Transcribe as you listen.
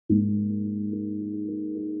You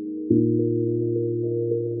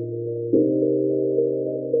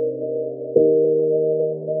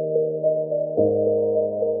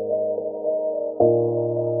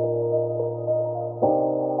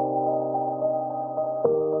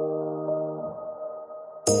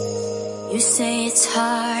say it's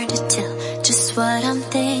hard to tell just what I'm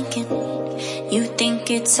thinking. You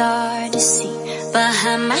think it's hard to see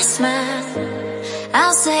behind my smile.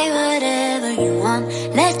 I'll say whatever you want,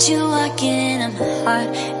 let you walk in on my heart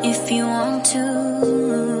if you want to.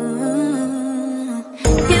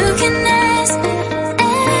 You can ask me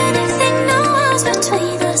anything, no walls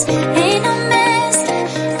between us, ain't no mess.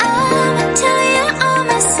 I'ma tell you all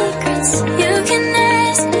my secrets. You can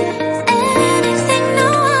ask me anything, no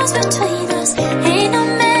walls between us, ain't no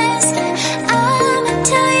mess. I'ma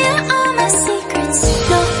tell you all my secrets.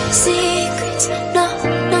 No secrets, no,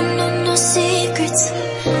 no, no, no secrets.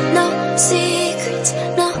 No secrets,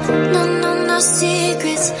 no, no, no, no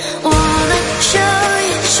secrets. Wanna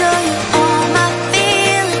show you all my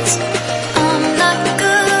feelings. I'm not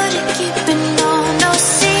good at keeping no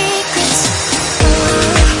secrets.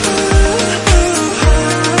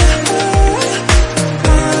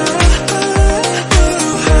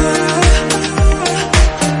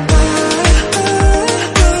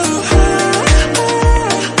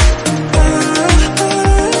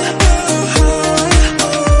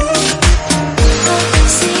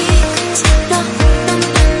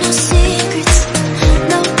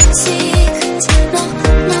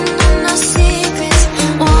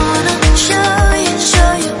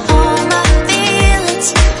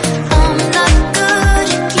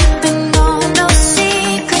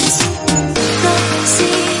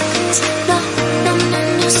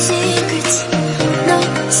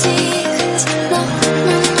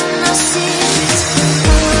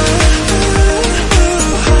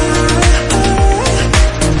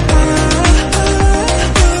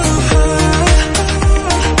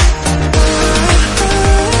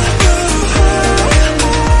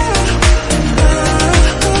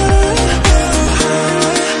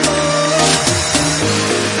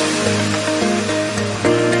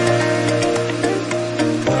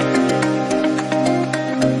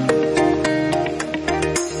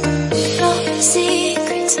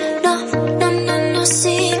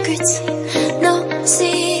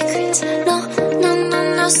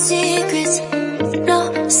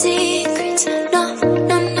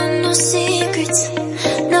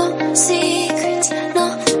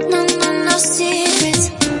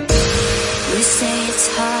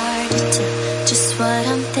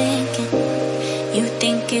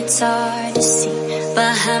 It's hard to see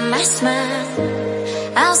behind my smile.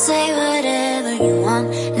 I'll say whatever you want,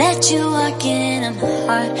 let you walk in on my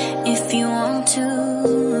heart if you want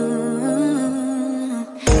to.